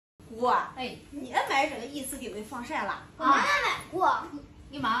姑，哎，你买这个一次定的防晒了？我妈妈买过，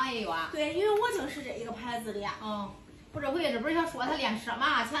你妈妈也有啊？对，因为我就是这一个牌子的。嗯，不是，我这不是想说他练车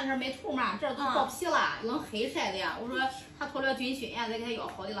嘛，前阵没图嘛，这都爆皮了，扔黑晒的呀。我说他脱了军训呀，再给他要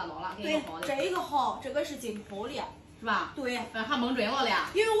好的了，老了，给他要好的。对，这个好，这个是进口的，是吧？对，还蒙准了嘞。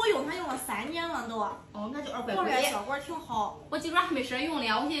因为我用它用了3年了都。哦，那就是怪防晒贵。效果挺好。我今儿还没使用呢，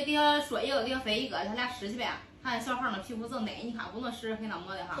我现在给他说一个，给他分一个，他俩试去呗。看小孩儿那皮肤正嫩，你看不能使黑那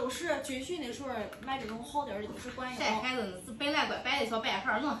么的哈。都是军训的时候买这种好点儿的，都是管用。晒孩子本来白的小白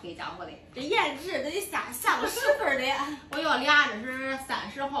孩儿能黑家伙的。这颜值得下个10分的。我要俩，这是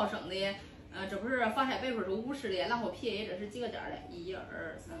30毫升的，这不是防晒白水是50的，然后皮这是几个件的？1、2、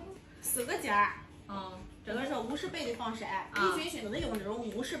3、4个件儿。这个是50倍的防晒，你军训都得用这种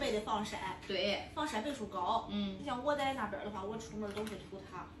50倍的防晒。对，防晒倍数高。你像我在那边的话，我出门都是涂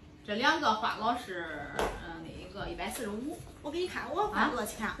它。这2个花了是那个145。我给你看我花多少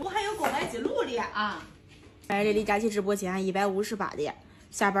钱，我还有购买记录的啊。在这李佳琦直播间158的，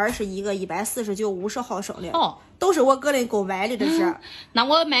下边是一个149 50毫升的。哦，都是我个人购买的，这是。那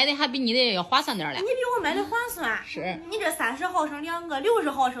我买的还比你的要划算点嘞。你比我买的划算。是。你这30毫升2个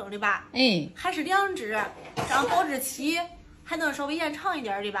，60毫升的吧？哎。还是2支，这样保质期还能稍微延长一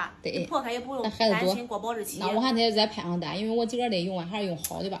点的吧？对。破开也不用担心过保质期。那我还得再拍上单，因为我今儿得用，还是用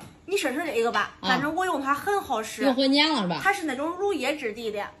好的吧。你试试这个吧，反正我用它很好使。用很黏了是吧？它是那种乳液质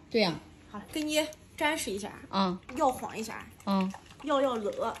地的。对呀。好，给你展示一下。摇晃一下。摇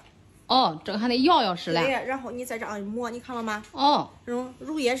热。哦，这个还得摇是嘞。对，然后你再这样一抹，你看了吗？这种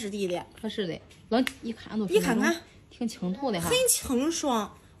乳液质地的。可是的，冷一看都。你看看，挺清透的哈。很清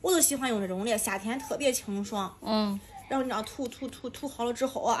爽，我都喜欢用这种的，夏天特别清爽。然后你要涂好了之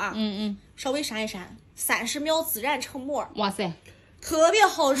后啊，稍微扇一扇，30秒自然成膜。哇塞，特别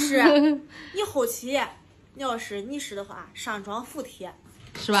好使。你后期你要是你使的话，上妆服帖，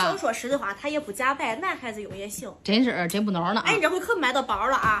是吧？少说使的话，它也不假白，男孩子用也行。真不孬呢。哎，你这回可买到包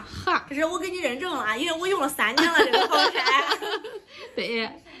了啊！哈，这是我给你认证了啊，因为我用了3年了这个防晒。对。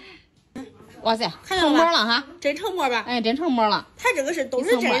哇塞，成膜了哈，真成膜吧？哎，真成膜了。它这个都是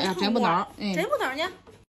真成膜，真不孬，真不孬呢。